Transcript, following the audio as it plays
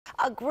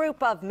A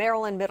group of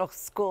Maryland middle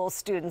school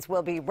students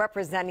will be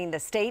representing the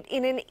state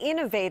in an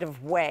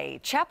innovative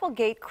way.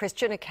 Chapelgate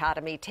Christian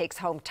Academy takes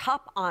home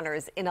top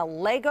honors in a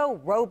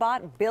Lego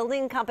robot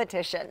building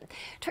competition.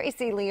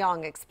 Tracey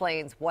Leong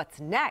explains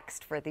what's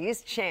next for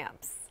these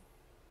champs.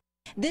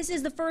 This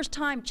is the first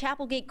time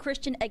Chapelgate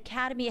Christian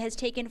Academy has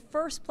taken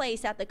first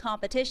place at the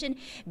competition,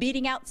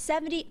 beating out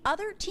 70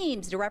 other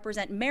teams to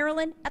represent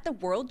Maryland at the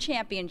World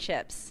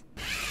Championships.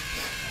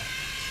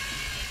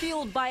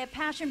 Fueled by a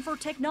passion for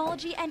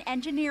technology and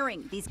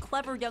engineering, these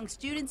clever young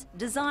students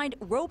designed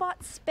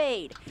Robot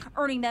Spade,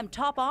 earning them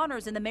top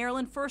honors in the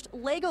Maryland First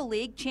Lego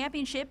League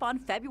Championship on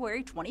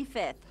February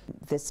 25th.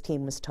 This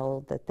team was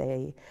told that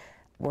the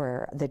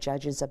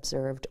judges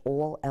observed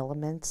all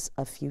elements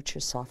of future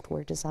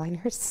software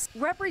designers.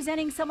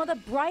 Representing some of the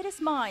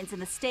brightest minds in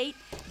the state,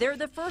 they're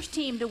the first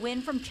team to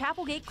win from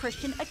Chapelgate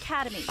Christian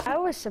Academy. I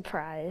was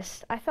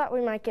surprised. I thought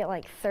we might get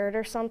like third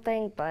or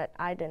something, but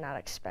I did not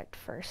expect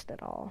first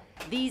at all.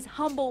 These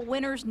humble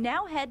winners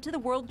now head to the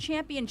World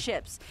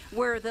Championships,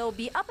 where they'll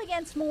be up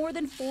against more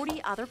than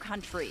 40 other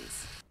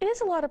countries. It is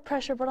a lot of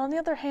pressure, but on the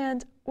other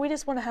hand, we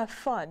just want to have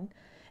fun.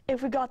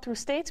 If we got through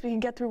states, we can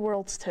get through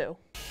worlds too.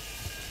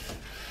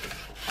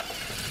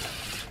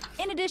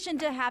 In addition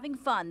to having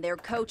fun, their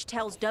coach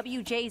tells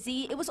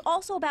WJZ it was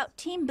also about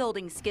team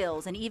building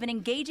skills and even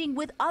engaging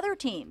with other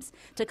teams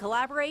to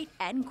collaborate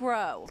and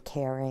grow.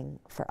 Caring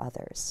for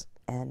others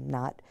and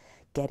not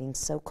getting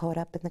so caught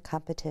up in the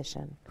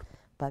competition,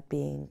 but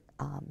being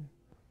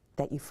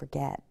that you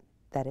forget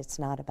that it's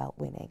not about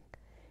winning.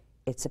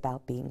 It's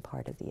about being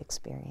part of the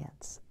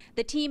experience.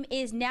 The team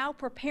is now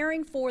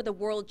preparing for the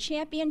World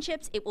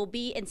Championships. It will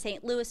be in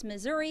St. Louis,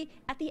 Missouri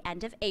at the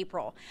end of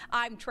April.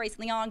 I'm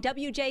Tracey Leong,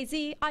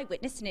 WJZ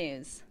Eyewitness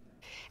News.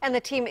 And the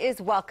team is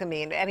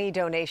welcoming any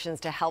donations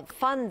to help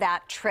fund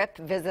that trip.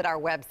 Visit our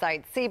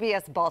website,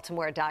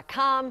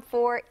 cbsbaltimore.com,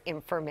 for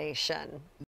information.